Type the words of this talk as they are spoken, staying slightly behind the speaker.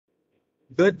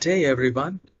Good day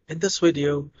everyone. In this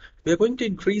video, we are going to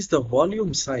increase the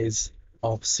volume size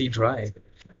of C drive.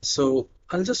 So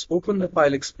I'll just open the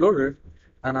File Explorer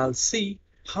and I'll see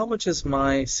how much is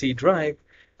my C drive,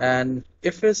 and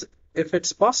if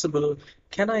it's possible,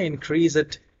 can I increase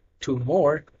it to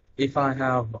more? If I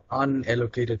have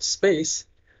unallocated space,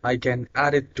 I can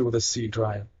add it to the C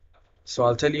drive. So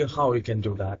I'll tell you how we can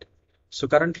do that. So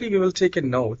currently we will take a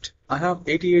note. I have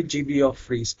 88 GB of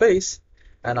free space,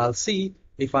 and I'll see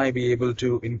if I be able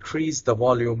to increase the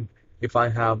volume if I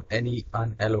have any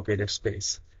unallocated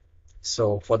space.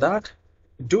 So for that,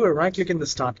 do a right click in the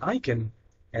start icon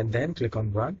and then click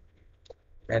on run.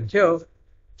 And here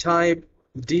type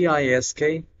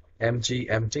diskmgmt.ms.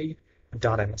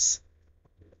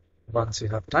 Once you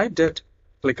have typed it,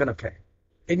 click on OK.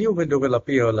 A new window will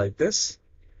appear like this.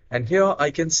 And here I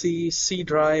can see C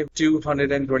drive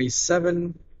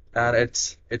 227 and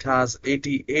it has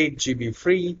 88 GB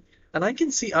free, and I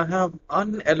can see I have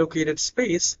unallocated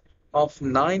space of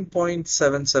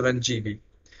 9.77 GB.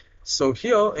 So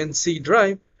here in C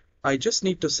drive, I just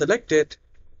need to select it,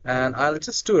 and I'll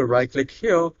just do a right click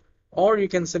here, or you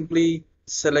can simply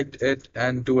select it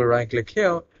and do a right click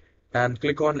here and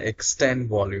click on extend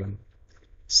volume.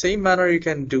 Same manner you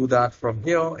can do that from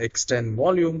here, extend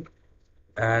volume,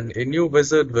 and a new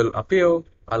wizard will appear.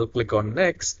 I'll click on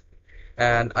next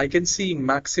and I can see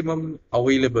maximum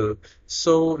available.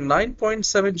 So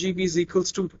 9.7 GB is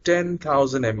equals to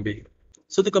 10,000 MB.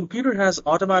 So the computer has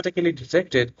automatically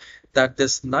detected that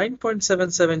this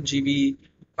 9.77 GB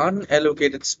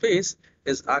unallocated space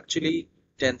is actually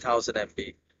 10,000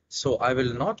 MB. So I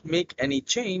will not make any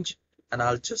change, and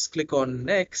I'll just click on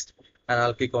next and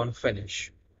I'll click on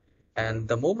finish. And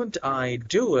the moment I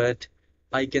do it,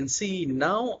 I can see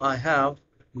now I have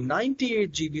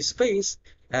 98 GB space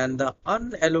and the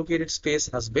unallocated space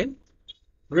has been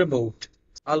removed.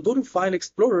 I'll go to File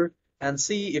Explorer and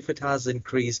see if it has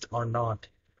increased or not.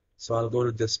 So I'll go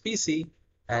to this PC,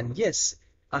 and yes,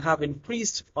 I have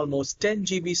increased almost 10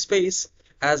 GB space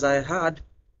as I had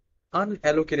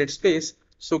unallocated space.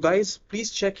 So guys,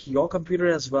 please check your computer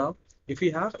as well. If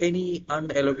you have any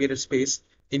unallocated space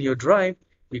in your drive,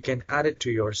 you can add it to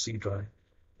your C drive.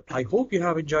 I hope you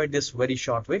have enjoyed this very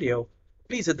short video.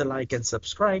 Please hit the like and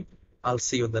subscribe. I'll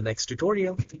see you in the next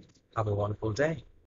tutorial. Have a wonderful day.